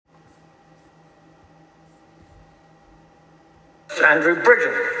Mr. Andrew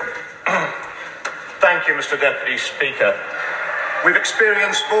Bridgen. Thank you, Mr. Deputy Speaker. We've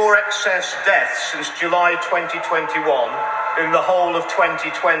experienced more excess deaths since July 2021 in the whole of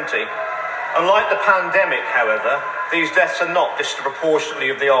 2020. Unlike the pandemic, however, these deaths are not disproportionately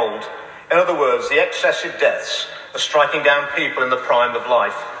of the old. In other words, the excessive deaths are striking down people in the prime of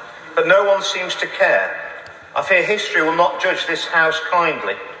life. But no one seems to care. I fear history will not judge this House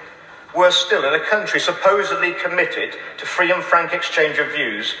kindly. Worse still, in a country supposedly committed to free and frank exchange of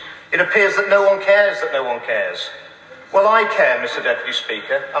views, it appears that no one cares that no one cares. Well, I care, Mr. Deputy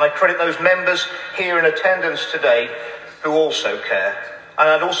Speaker, and I credit those members here in attendance today who also care. And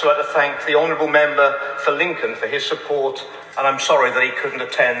I'd also like to thank the Honourable Member for Lincoln for his support, and I'm sorry that he couldn't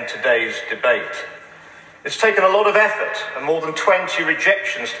attend today's debate. It's taken a lot of effort and more than 20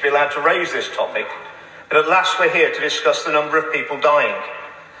 rejections to be allowed to raise this topic, but at last we're here to discuss the number of people dying.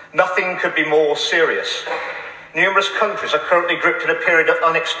 Nothing could be more serious. Numerous countries are currently gripped in a period of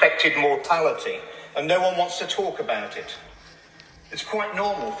unexpected mortality, and no one wants to talk about it. It's quite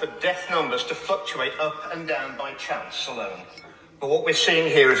normal for death numbers to fluctuate up and down by chance alone. But what we're seeing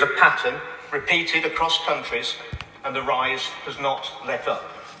here is a pattern repeated across countries, and the rise has not let up.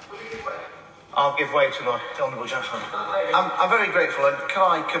 I'll give way to the Honourable Gentleman. I'm very grateful, and can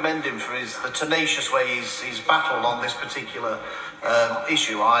I commend him for the tenacious way he's battled on this particular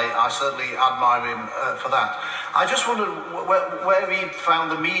issue. I certainly admire him for that. I just wondered where he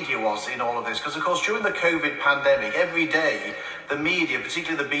found the media was in all of this, because of course during the COVID pandemic, every day the media,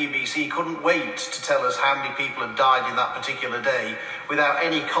 particularly the BBC, couldn't wait to tell us how many people had died in that particular day without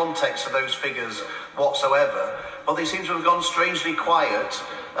any context of those figures whatsoever. But they seem to have gone strangely quiet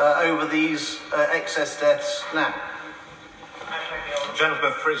over these excess deaths now.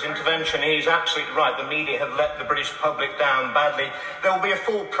 Gentleman for his intervention. He's absolutely right. The media have let the British public down badly. There will be a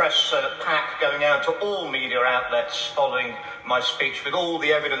full press pack going out to all media outlets following my speech with all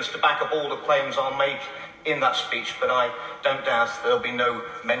the evidence to back up all the claims I'll make in that speech, but I don't doubt there'll be no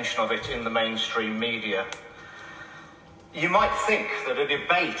mention of it in the mainstream media. You might think that a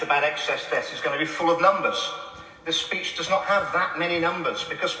debate about excess deaths is going to be full of numbers. This speech does not have that many numbers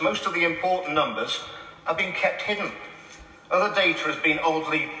because most of the important numbers are being kept hidden. Other data has been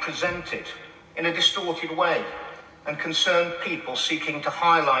oddly presented in a distorted way, and concerned people seeking to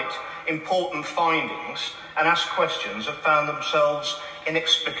highlight important findings and ask questions have found themselves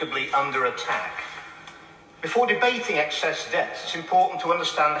inexplicably under attack. Before debating excess deaths, it's important to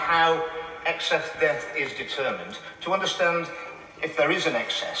understand how excess death is determined. To understand if there is an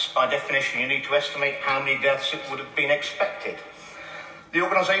excess, by definition, you need to estimate how many deaths it would have been expected. The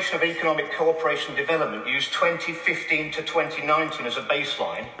Organisation of Economic Cooperation and Development used 2015 to 2019 as a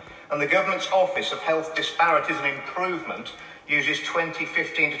baseline, and the Government's Office of Health Disparities and Improvement uses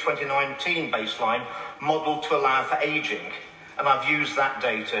 2015 to 2019 baseline modelled to allow for ageing, and I've used that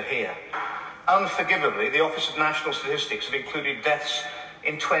data here. Unforgivably, the Office of National Statistics have included deaths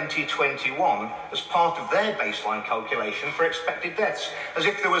in 2021 as part of their baseline calculation for expected deaths, as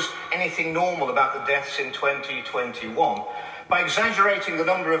if there was anything normal about the deaths in 2021. By exaggerating the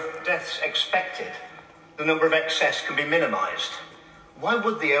number of deaths expected, the number of excess can be minimised. Why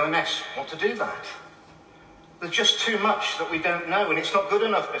would the ONS want to do that? There's just too much that we don't know, and it's not good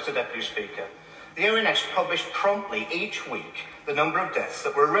enough, Mr. Deputy Speaker. The ONS published promptly each week the number of deaths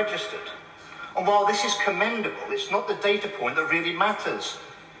that were registered. And while this is commendable, it's not the data point that really matters.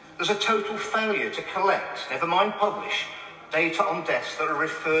 There's a total failure to collect, never mind publish, data on deaths that are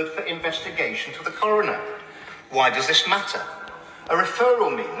referred for investigation to the coroner. Why does this matter? A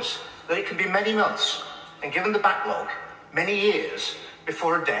referral means that it can be many months, and given the backlog, many years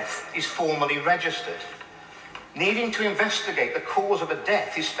before a death is formally registered. Needing to investigate the cause of a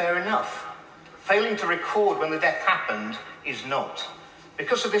death is fair enough. Failing to record when the death happened is not.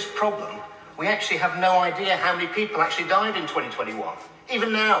 Because of this problem, we actually have no idea how many people actually died in 2021.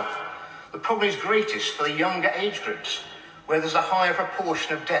 Even now, the problem is greatest for the younger age groups, where there's a higher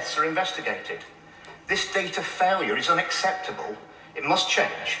proportion of deaths are investigated. This data failure is unacceptable. It must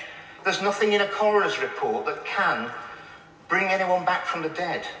change. There's nothing in a coroner's report that can bring anyone back from the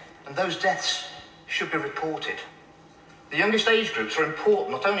dead, and those deaths should be reported. The youngest age groups are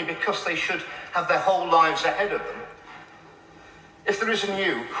important not only because they should have their whole lives ahead of them. If there is a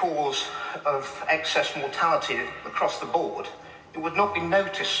new cause of excess mortality across the board, it would not be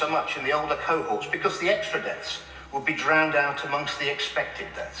noticed so much in the older cohorts because the extra deaths would be drowned out amongst the expected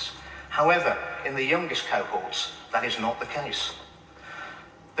deaths. However, in the youngest cohorts, that is not the case.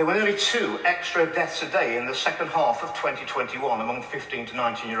 There were nearly 2 extra deaths a day in the second half of 2021 among 15 to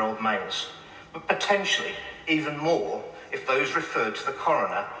 19-year-old males, but potentially even more if those referred to the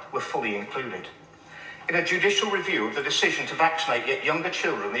coroner were fully included. In a judicial review of the decision to vaccinate yet younger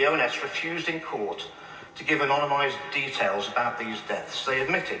children, the ONS refused in court to give anonymised details about these deaths. They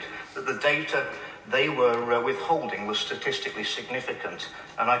admitted that the data they were withholding was statistically significant.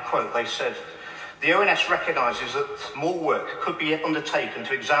 And I quote, they said, "The ONS recognises that more work could be undertaken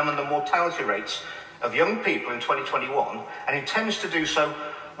to examine the mortality rates of young people in 2021 and intends to do so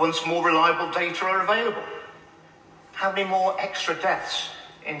once more reliable data are available." How many more extra deaths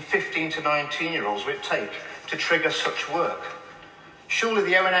in 15 to 19-year-olds would it take to trigger such work? Surely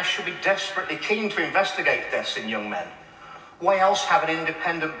the ONS should be desperately keen to investigate deaths in young men. Why else have an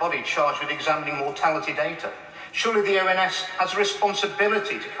independent body charged with examining mortality data? Surely the ONS has a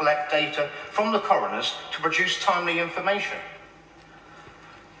responsibility to collect data from the coroners to produce timely information.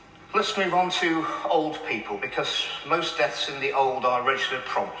 Let's move on to old people, because most deaths in the old are registered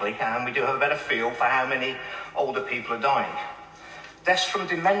promptly, and we do have a better feel for how many older people are dying. Deaths from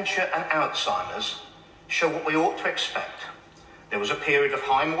dementia and Alzheimer's show what we ought to expect. There was a period of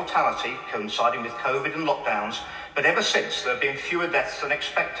high mortality coinciding with COVID and lockdowns, but ever since there have been fewer deaths than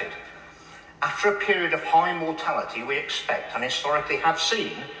expected. After a period of high mortality, we expect, and historically have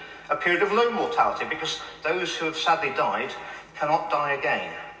seen, a period of low mortality, because those who have sadly died cannot die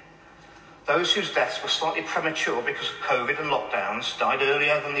again. Those whose deaths were slightly premature because of COVID and lockdowns died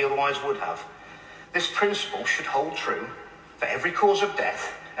earlier than they otherwise would have. This principle should hold true for every cause of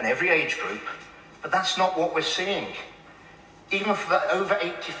death and every age group, but that's not what we're seeing. Even for the over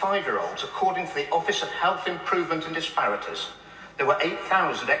 85-year-olds, according to the Office of Health Improvement and Disparities, there were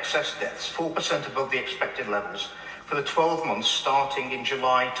 8,000 excess deaths, 4% above the expected levels, for the 12 months starting in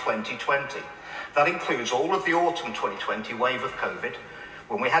July 2020. That includes all of the autumn 2020 wave of COVID,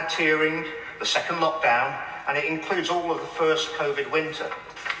 when we had tiering, the second lockdown, and it includes all of the first COVID winter.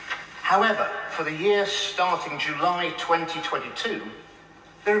 However, for the year starting July 2022,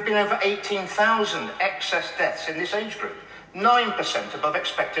 there have been over 18,000 excess deaths in this age group, 9% above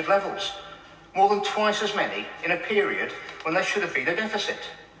expected levels, more than twice as many in a period when there should have been a deficit.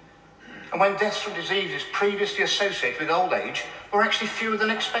 And when deaths from diseases previously associated with old age were actually fewer than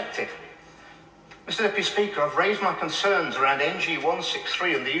expected. Mr. Deputy Speaker, I've raised my concerns around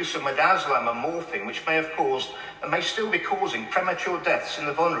NG163 and the use of midazolam and morphine, which may have caused and may still be causing premature deaths in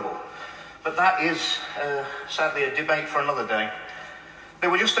the vulnerable. But that is, sadly, a debate for another day. There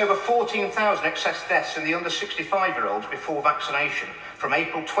were just over 14,000 excess deaths in the under 65-year-olds before vaccination from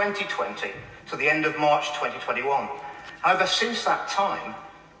April 2020 to the end of March 2021. However, since that time,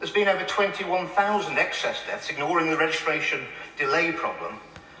 there's been over 21,000 excess deaths, ignoring the registration delay problem.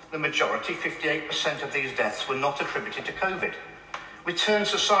 The majority, 58% of these deaths, were not attributed to COVID. We turned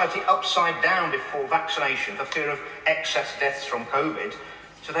society upside down before vaccination for fear of excess deaths from COVID.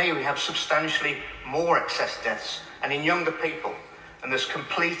 Today we have substantially more excess deaths, and in younger people. And there's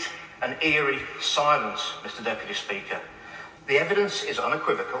complete and eerie silence, Mr. Deputy Speaker. The evidence is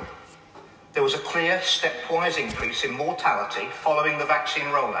unequivocal. There was a clear stepwise increase in mortality following the vaccine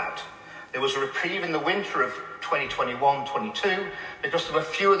rollout. There was a reprieve in the winter of 2021-22 because there were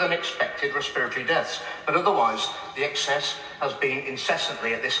fewer than expected respiratory deaths, but otherwise the excess has been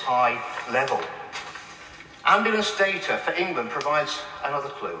incessantly at this high level. Ambulance data for England provides another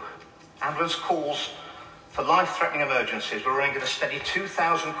clue. Ambulance calls for life-threatening emergencies were running at a steady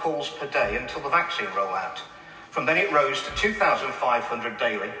 2,000 calls per day until the vaccine rollout. From then it rose to 2,500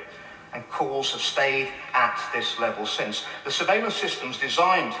 daily, and calls have stayed at this level since. The surveillance systems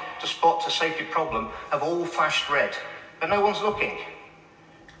designed to spot a safety problem have all flashed red, but no one's looking.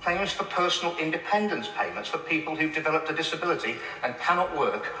 Claims for personal independence payments for people who've developed a disability and cannot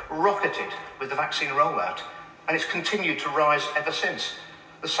work rocketed with the vaccine rollout, and it's continued to rise ever since.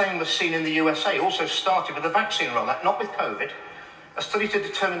 The same was seen in the USA, also started with the vaccine rollout, not with COVID. A study to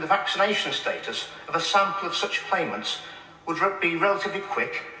determine the vaccination status of a sample of such claimants would be relatively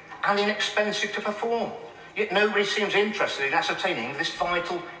quick and inexpensive to perform. Yet nobody seems interested in ascertaining this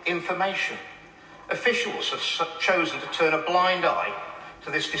vital information. Officials have chosen to turn a blind eye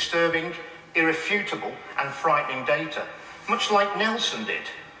to this disturbing, irrefutable and frightening data, much like Nelson did.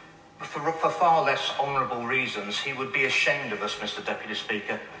 For far less honourable reasons. He would be ashamed of us, Mr. Deputy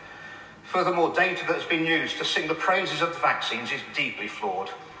Speaker. Furthermore, data that has been used to sing the praises of the vaccines is deeply flawed.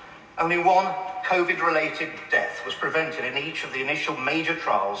 Only one COVID-related death was prevented in each of the initial major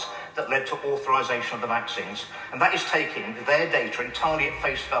trials that led to authorisation of the vaccines, and that is taking their data entirely at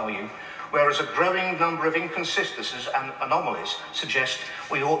face value, whereas a growing number of inconsistencies and anomalies suggest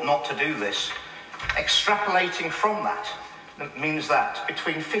we ought not to do this. Extrapolating from that means that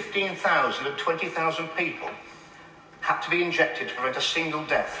between 15,000 and 20,000 people had to be injected to prevent a single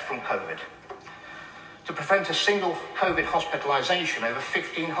death from COVID. To prevent a single COVID hospitalisation, over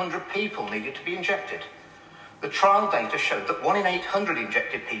 1,500 people needed to be injected. The trial data showed that 1 in 800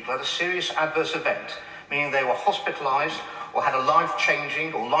 injected people had a serious adverse event, meaning they were hospitalised or had a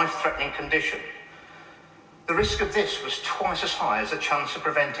life-changing or life-threatening condition. The risk of this was twice as high as the chance of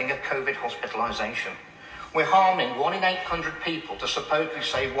preventing a COVID hospitalisation. We're harming 1 in 800 people to supposedly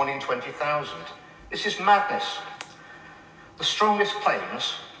save 1 in 20,000. This is madness. The strongest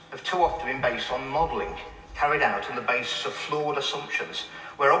claims have too often been based on modelling carried out on the basis of flawed assumptions.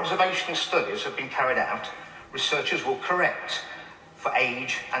 Where observational studies have been carried out, researchers will correct for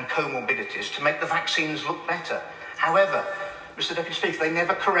age and comorbidities to make the vaccines look better. However, Mr. Deputy Speaker, they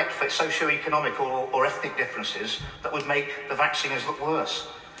never correct for socio-economic or ethnic differences that would make the vaccines look worse.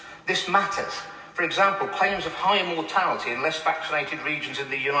 This matters. For example, claims of higher mortality in less vaccinated regions in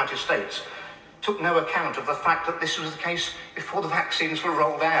the United States took no account of the fact that this was the case before the vaccines were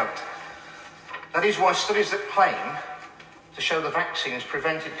rolled out. That is why studies that claim to show the vaccines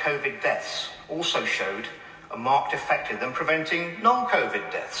prevented COVID deaths also showed a marked effect in them preventing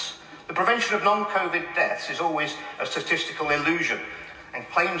non-COVID deaths. The prevention of non-COVID deaths is always a statistical illusion, and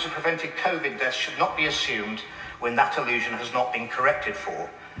claims of preventing COVID deaths should not be assumed when that illusion has not been corrected for.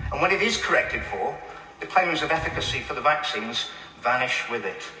 And when it is corrected for, the claims of efficacy for the vaccines vanish with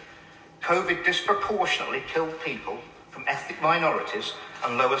it. COVID disproportionately killed people from ethnic minorities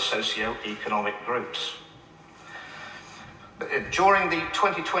and lower socio-economic groups. During the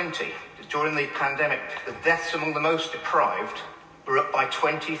 2020, during the pandemic, the deaths among the most deprived were up by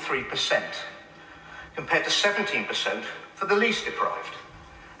 23%, compared to 17% for the least deprived.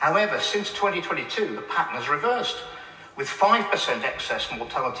 However, since 2022, the pattern has reversed, with 5% excess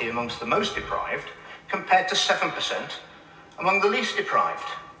mortality amongst the most deprived, compared to 7% among the least deprived.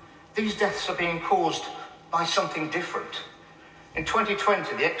 These deaths are being caused by something different. In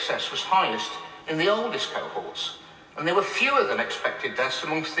 2020, the excess was highest in the oldest cohorts, and there were fewer than expected deaths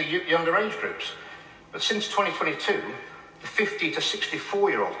amongst the younger age groups. But since 2022, the 50 to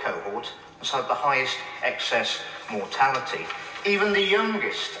 64-year-old cohort has had the highest excess mortality. Even the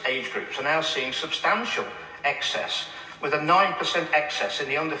youngest age groups are now seeing substantial excess, with a 9% excess in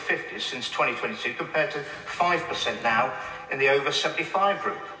the under 50s since 2022 compared to 5% now in the over 75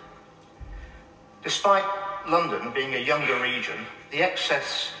 group. Despite London being a younger region, the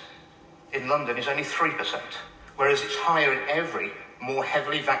excess in London is only 3%, whereas it's higher in every more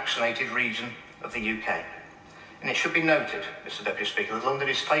heavily vaccinated region of the UK. And it should be noted, Mr. Deputy Speaker, that London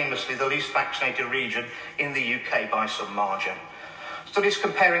is famously the least vaccinated region in the UK by some margin. Studies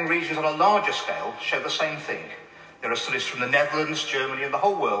comparing regions on a larger scale show the same thing. There are studies from the Netherlands, Germany and the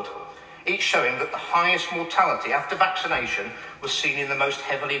whole world, each showing that the highest mortality after vaccination was seen in the most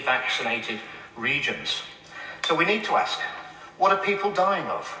heavily vaccinated regions. So we need to ask, what are people dying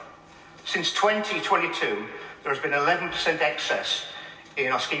of? Since 2022, there has been 11% excess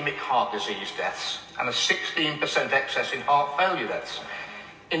in ischemic heart disease deaths and a 16% excess in heart failure deaths.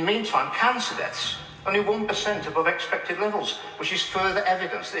 In meantime, cancer deaths, only 1% above expected levels, which is further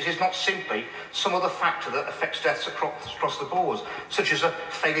evidence that this is not simply some other factor that affects deaths across the board, such as a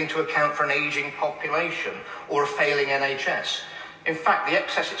failing to account for an ageing population or a failing NHS. In fact, the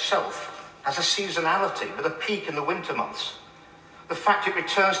excess itself has a seasonality with a peak in the winter months. The fact it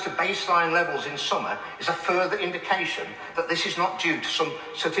returns to baseline levels in summer is a further indication that this is not due to some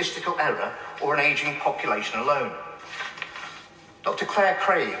statistical error or an ageing population alone. Dr. Claire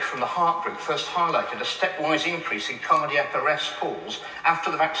Craig from the Heart Group first highlighted a stepwise increase in cardiac arrest calls after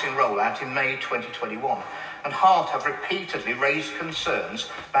the vaccine rollout in May 2021, and Heart have repeatedly raised concerns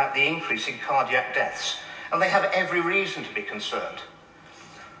about the increase in cardiac deaths, and they have every reason to be concerned.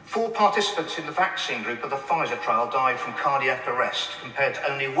 4 participants in the vaccine group of the Pfizer trial died from cardiac arrest, compared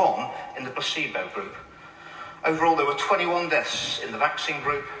to only 1 in the placebo group. Overall, there were 21 deaths in the vaccine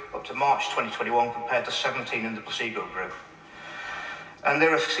group up to March 2021, compared to 17 in the placebo group. And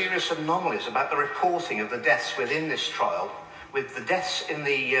there are serious anomalies about the reporting of the deaths within this trial, with the deaths in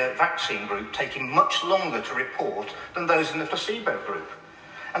the vaccine group taking much longer to report than those in the placebo group.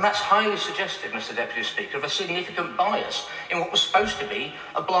 And that's highly suggestive, Mr. Deputy Speaker, of a significant bias in what was supposed to be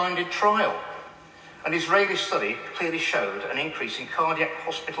a blinded trial. An Israeli study clearly showed an increase in cardiac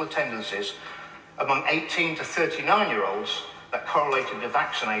hospital attendances among 18 to 39-year-olds that correlated with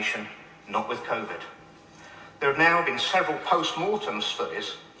vaccination, not with COVID. There have now been several post-mortem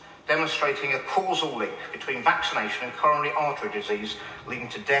studies demonstrating a causal link between vaccination and coronary artery disease, leading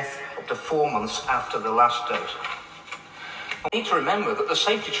to death up to 4 months after the last dose. We need to remember that the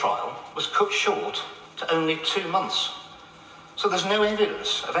safety trial was cut short to only 2 months. So there's no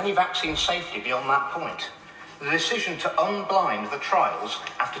evidence of any vaccine safety beyond that point. The decision to unblind the trials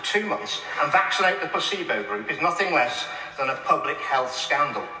after 2 months and vaccinate the placebo group is nothing less than a public health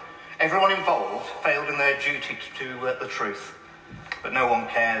scandal. Everyone involved failed in their duty to the truth. But no one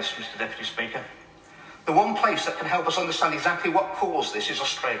cares, Mr. Deputy Speaker. The one place that can help us understand exactly what caused this is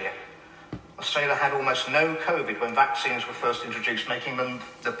Australia. Australia had almost no COVID when vaccines were first introduced, making them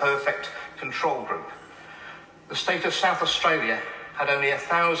the perfect control group. The state of South Australia had only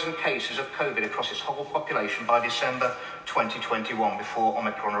 1,000 cases of COVID across its whole population by December 2021, before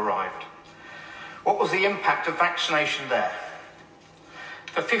Omicron arrived. What was the impact of vaccination there?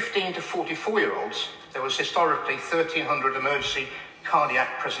 For 15 to 44-year-olds, there was historically 1,300 emergency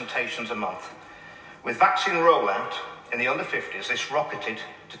cardiac presentations a month. With vaccine rollout in the under 50s, this rocketed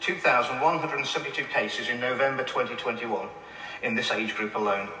to 2,172 cases in November 2021 in this age group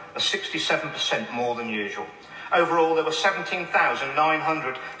alone, a 67% more than usual. Overall, there were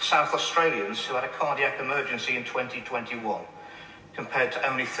 17,900 South Australians who had a cardiac emergency in 2021, compared to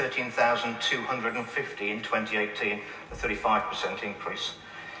only 13,250 in 2018, a 35% increase.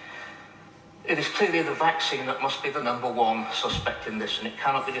 It is clearly the vaccine that must be the number one suspect in this, and it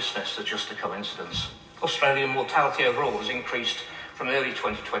cannot be dismissed as just a coincidence. Australian mortality overall has increased from early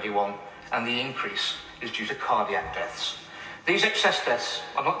 2021, and the increase is due to cardiac deaths. These excess deaths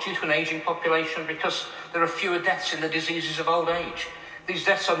are not due to an ageing population, because there are fewer deaths in the diseases of old age. These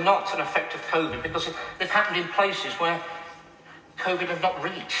deaths are not an effect of COVID, because they've happened in places where COVID had not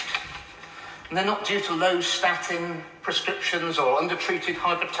reached. And they're not due to low statin prescriptions or undertreated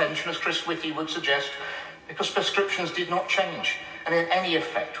hypertension, as Chris Whitty would suggest, because prescriptions did not change, and any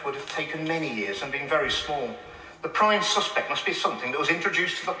effect would have taken many years and been very small. The prime suspect must be something that was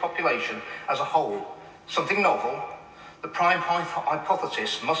introduced to the population as a whole, something novel. The prime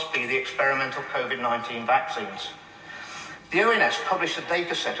hypothesis must be the experimental COVID-19 vaccines. The ONS published a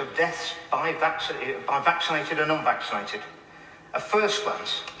data set of deaths by vaccinated and unvaccinated. At first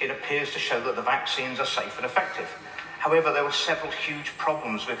glance, it appears to show that the vaccines are safe and effective. However, there were several huge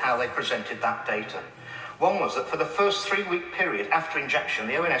problems with how they presented that data. One was that for the first 3-week period after injection,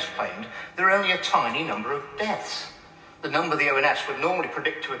 the ONS claimed there were only a tiny number of deaths, the number the ONS would normally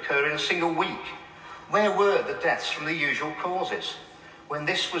predict to occur in a single week. Where were the deaths from the usual causes? When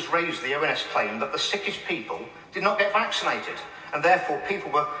this was raised, the ONS claimed that the sickest people did not get vaccinated, and therefore people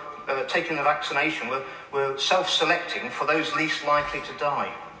were taking the vaccination were self-selecting for those least likely to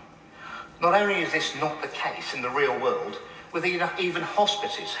die. Not only is this not the case in the real world, with even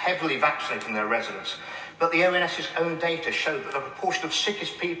hospices heavily vaccinating their residents, but the ONS's own data showed that the proportion of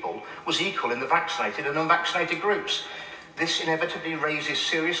sickest people was equal in the vaccinated and unvaccinated groups. This inevitably raises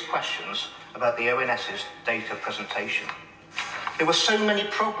serious questions about the ONS's data presentation. There were so many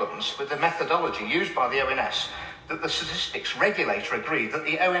problems with the methodology used by the ONS that the statistics regulator agreed that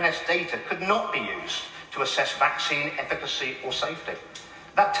the ONS data could not be used to assess vaccine efficacy or safety.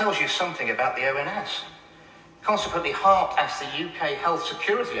 That tells you something about the ONS. Consequently, HARP asked the UK Health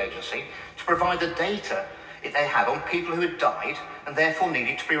Security Agency to provide the data they had on people who had died and therefore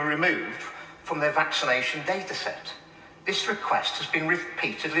needed to be removed from their vaccination data set. This request has been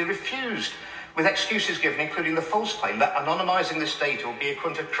repeatedly refused, with excuses given, including the false claim that anonymising this data will be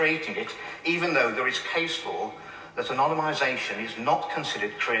equivalent to creating it, even though there is case law that anonymisation is not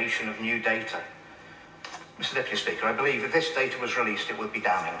considered creation of new data. Mr. Deputy Speaker, I believe if this data was released, it would be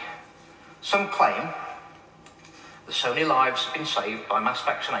damning. Some claim that so many lives have been saved by mass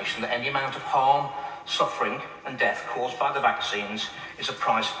vaccination that any amount of harm, suffering and death caused by the vaccines is a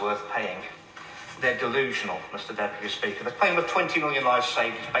price worth paying. They're delusional, Mr. Deputy Speaker. The claim of 20 million lives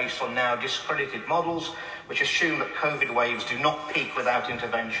saved is based on now discredited models which assume that COVID waves do not peak without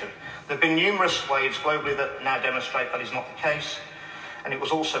intervention. There have been numerous waves globally that now demonstrate that is not the case, and it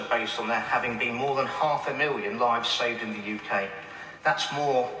was also based on there having been more than 500,000 lives saved in the UK. That's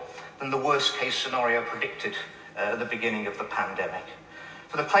more than the worst case scenario predicted at the beginning of the pandemic.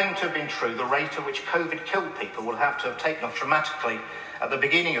 For the claim to have been true, the rate at which COVID killed people will have to have taken off dramatically at the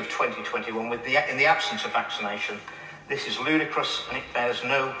beginning of 2021 in the absence of vaccination. This is ludicrous, and it bears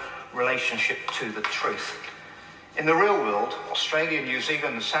no relationship to the truth. In the real world, Australia, New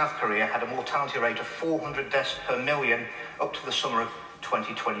Zealand and South Korea had a mortality rate of 400 deaths per million up to the summer of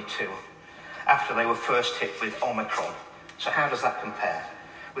 2022, after they were first hit with Omicron. So how does that compare?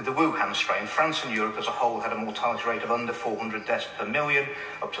 With the Wuhan strain, France and Europe as a whole had a mortality rate of under 400 deaths per million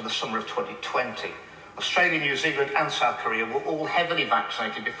up to the summer of 2020. Australia, New Zealand and South Korea were all heavily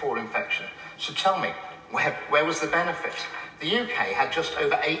vaccinated before infection. So tell me, where was the benefit? The UK had just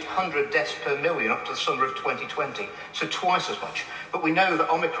over 800 deaths per million up to the summer of 2020, so twice as much. But we know that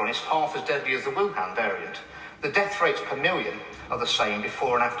Omicron is half as deadly as the Wuhan variant. The death rates per million are the same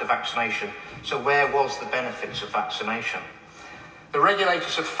before and after vaccination, so where was the benefits of vaccination? The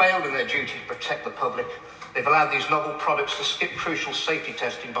regulators have failed in their duty to protect the public They've allowed these novel products to skip crucial safety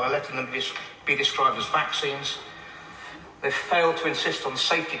testing by letting them be described as vaccines. They've failed to insist on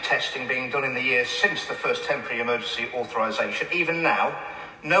safety testing being done in the years since the first temporary emergency authorisation. Even now,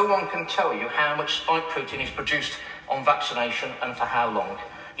 no one can tell you how much spike protein is produced on vaccination and for how long.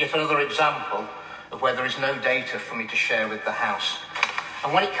 Yet another example of where there is no data for me to share with the House.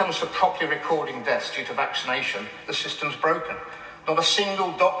 And when it comes to properly recording deaths due to vaccination, the system's broken. Not a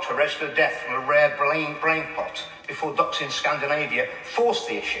single doctor registered a death from a rare brain clot before doctors in Scandinavia forced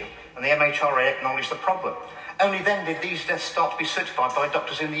the issue and the MHRA acknowledged the problem. Only then did these deaths start to be certified by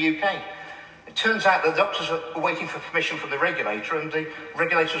doctors in the UK. It turns out that the doctors were waiting for permission from the regulator and the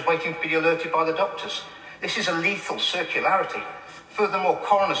regulator was waiting to be alerted by the doctors. This is a lethal circularity. Furthermore,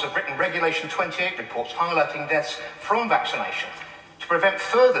 coroners have written Regulation 28 reports highlighting deaths from vaccination to prevent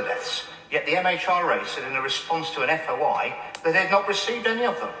further deaths, yet the MHRA said in a response to an FOI that they had not received any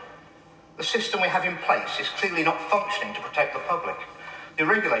of them. The system we have in place is clearly not functioning to protect the public. The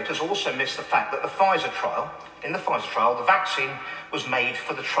regulators also missed the fact that in the Pfizer trial, the vaccine was made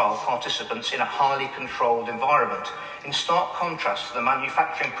for the trial participants in a highly controlled environment, in stark contrast to the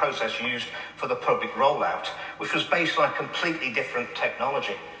manufacturing process used for the public rollout, which was based on a completely different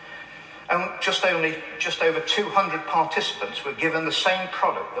technology. And just over 200 participants were given the same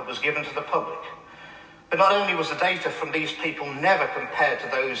product that was given to the public. But not only was the data from these people never compared to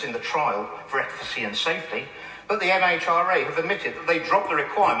those in the trial for efficacy and safety, but the MHRA have admitted that they dropped the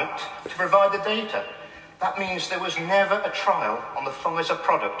requirement to provide the data. That means there was never a trial on the Pfizer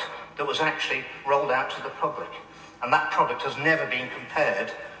product that was actually rolled out to the public. And that product has never been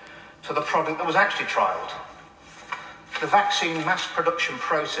compared to the product that was actually trialled. The vaccine mass production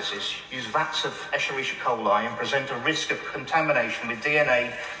processes use vats of Escherichia coli and present a risk of contamination with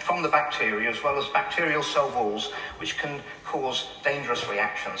DNA from the bacteria as well as bacterial cell walls, which can cause dangerous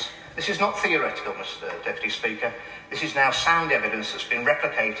reactions. This is not theoretical, Mr. Deputy Speaker. This is now sound evidence that's been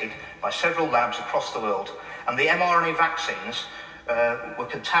replicated by several labs across the world, and the mRNA vaccines were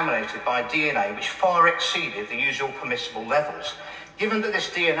contaminated by DNA which far exceeded the usual permissible levels. Given that this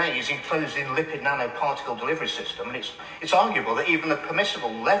DNA is enclosed in lipid nanoparticle delivery system, and it's arguable that even the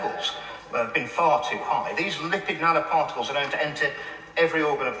permissible levels have been far too high, these lipid nanoparticles are known to enter every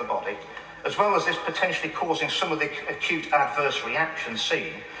organ of the body, as well as this potentially causing some of the acute adverse reactions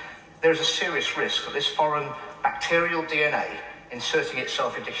seen. There is a serious risk of this foreign bacterial DNA inserting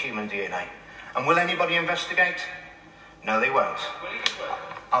itself into human DNA. And will anybody investigate? No, they won't.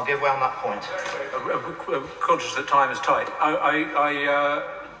 I'll give way on that point. Conscious that time is tight. I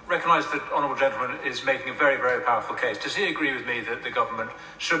recognise that the Honourable Gentleman is making a very, very powerful case. Does he agree with me that the government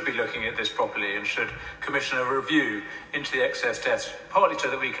should be looking at this properly and should commission a review into the excess deaths, partly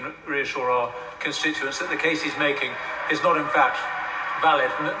so that we can reassure our constituents that the case he's making is not in fact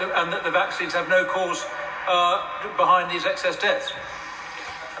valid and that the vaccines have no cause behind these excess deaths?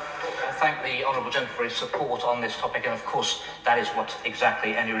 I thank the Honourable Gentleman for his support on this topic, and of course that is what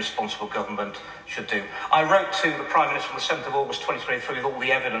exactly any responsible government should do. I wrote to the Prime Minister on the 7th of August 2023 with all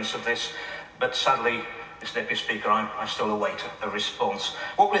the evidence of this, but sadly, Mr Deputy Speaker, I still await a response.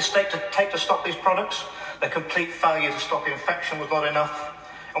 What will it take to stop these products? Their complete failure to stop infection was not enough,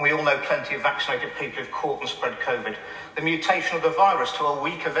 and we all know plenty of vaccinated people who've caught and spread COVID. The mutation of the virus to a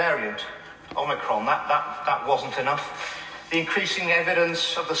weaker variant, Omicron, that wasn't enough. The increasing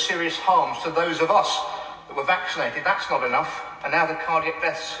evidence of the serious harms to those of us that were vaccinated, that's not enough. And now the cardiac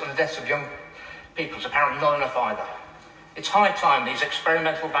deaths and the deaths of young people is apparently not enough either. It's high time these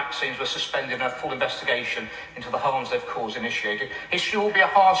experimental vaccines were suspended and a full investigation into the harms they've caused initiated. History will be a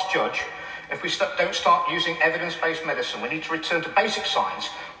harsh judge if we don't start using evidence-based medicine. We need to return to basic science,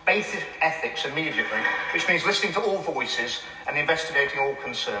 basic ethics immediately, which means listening to all voices and investigating all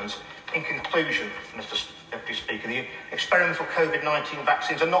concerns. In conclusion, Mr. Deputy Speaker, the experimental COVID-19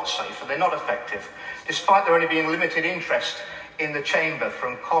 vaccines are not safe and they're not effective, despite there only being limited interest in the chamber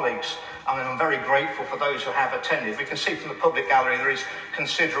from colleagues. I mean, I'm very grateful for those who have attended. We can see from the public gallery there is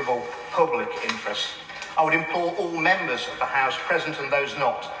considerable public interest. I would implore all members of the House, present and those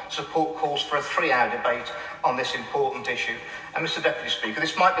not, support calls for a 3-hour debate on this important issue. And Mr. Deputy Speaker,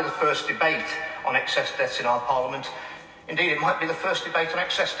 this might be the first debate on excess deaths in our Parliament. Indeed, it might be the first debate on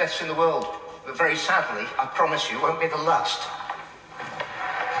excess deaths in the world, but very sadly, I promise you, won't be the last.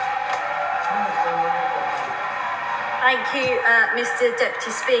 Thank you, Mr.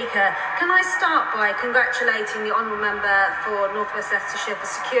 Deputy Speaker. Can I start by congratulating the Honourable Member for North West Leicestershire for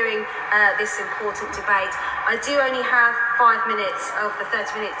securing this important debate. I do only have 5 minutes of the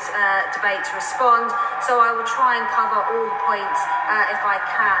 30 minutes debate to respond, so I will try and cover all the points if I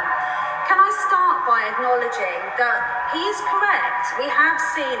can. Can I start by acknowledging that he is correct? We have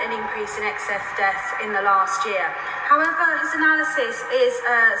seen an increase in excess deaths in the last year. However, his analysis is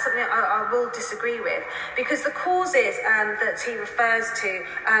something I will disagree with, because the causes that he refers to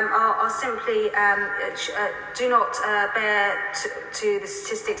are simply do not bear to the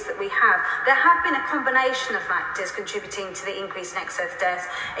statistics that we have. There have been a combination of factors contributing to the increase in excess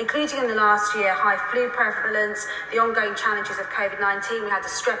deaths, including in the last year high flu prevalence, the ongoing challenges of COVID-19. We had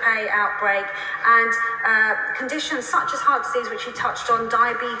the strep A outbreak, and conditions such as heart disease, which he touched on,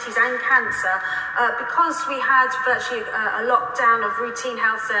 diabetes and cancer. Because we had virtually a lockdown of routine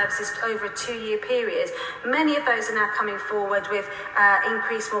health services over a 2-year period, many of those are now coming forward with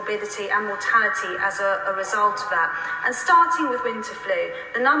increased morbidity and mortality as a result of that. And starting with winter flu,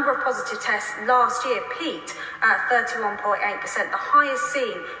 the number of positive tests last year peaked at 31.8%, the highest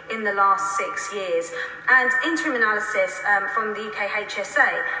seen in the last 6 years. And interim analysis from the UK HSA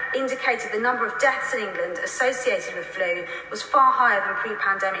indicated the number of deaths in England associated with flu was far higher than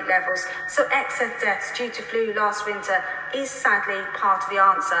pre-pandemic levels. So excess deaths due to flu last winter is sadly part of the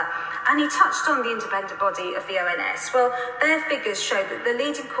answer. And he touched on the independent body of the ONS. Well, their figures show that the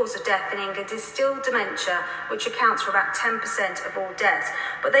leading cause of death in England is still dementia, which accounts for about 10% of all deaths.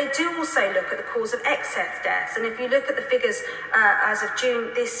 But they do also look at the cause of excess deaths. And if you look at the figures as of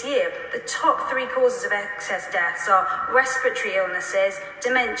June this year, the top 3 causes of excess deaths are respiratory illnesses,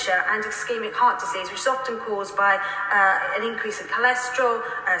 dementia, and ischemic heart disease, which is often caused by an increase in cholesterol,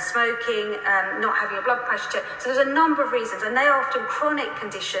 smoking, not having a blood pressure check. So there's a number of reasons, and they are often chronic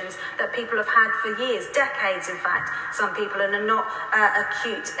conditions that people have had for years, decades in fact, some people, and are not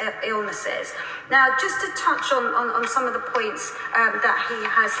acute illnesses. Now, just to touch on some of the points that he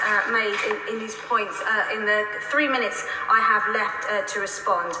has made in these points in the 3 minutes I have left to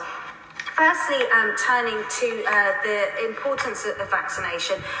respond. Firstly, turning to the importance of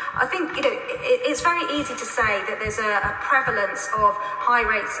vaccination, I think it's very easy to say that there's a prevalence of high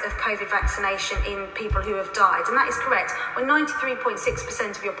rates of COVID vaccination in people who have died, and that is correct. When 93.6%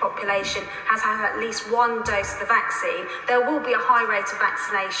 of your population has had at least 1 dose of the vaccine, there will be a high rate of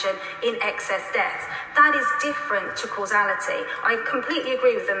vaccination in excess deaths. That is different to causality. I completely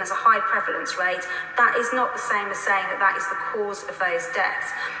agree with them. There's a high prevalence rate. That is not the same as saying that that is the cause of those deaths.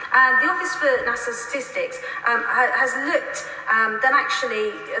 And the Office for National Statistics has looked that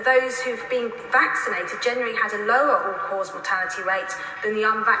actually those who've been vaccinated generally had a lower all-cause mortality rate than the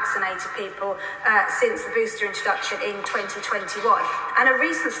unvaccinated people since the booster introduction in 2021. And a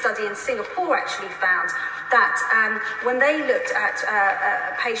recent study in Singapore actually found that when they looked at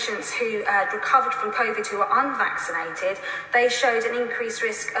patients who recovered from COVID who were unvaccinated, they showed an increased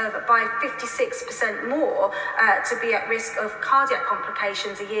risk of by 56% more to be at risk of cardiac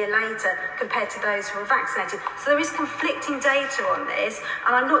complications a year later compared to those who were vaccinated. So there is conflicting data on this,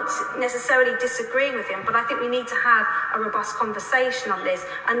 and I'm not necessarily disagreeing with him, but I think we need to have a robust conversation on this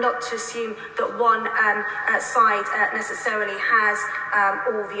and not to assume that one side necessarily has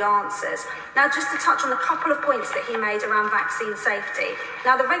all the answers. Now, just to touch on a couple of points that he made around vaccine safety.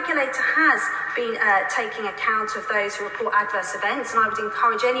 Now, the regulator has been taking account of those who report adverse events, and I would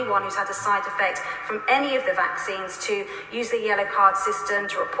encourage anyone who's had a side effect from any of the vaccines to use the yellow card system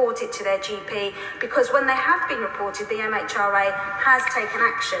to report it to their GP, because when they have been reported, the MHRA has taken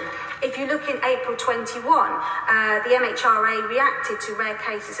action. If you look in April 21, the MHRA reacted to rare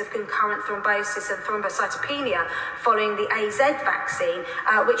cases of concurrent thrombosis and thrombocytopenia following the AZ vaccine,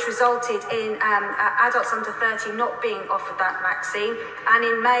 which resulted in adults under 30 not being offered that vaccine. And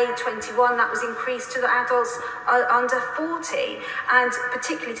in May 21, that was increased to the adults under 40, and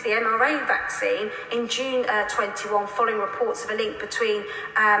particularly to the mRNA vaccine in June 21, following reports of a link between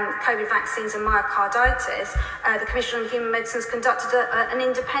COVID vaccines and myocarditis. The Commission on Human Medicines conducted an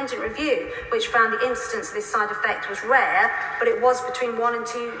independent review, which found the incidence of this side effect was rare, but it was between 1 and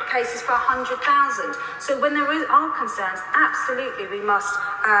 2 cases per 100,000. So when there are concerns, absolutely we must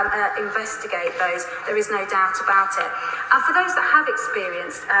investigate those. There is no doubt about it. And for those that have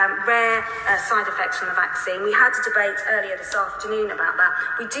experienced rare side effects from the vaccine, we had a debate earlier this afternoon about that.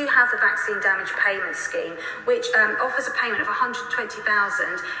 We do have the Vaccine Damage Payment Scheme, which offers a payment of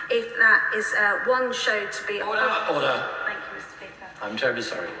 $120,000 if that is one showed to be... Order. Thank you, Mr. Speaker. I'm terribly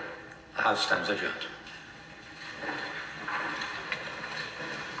sorry. The House stands adjourned.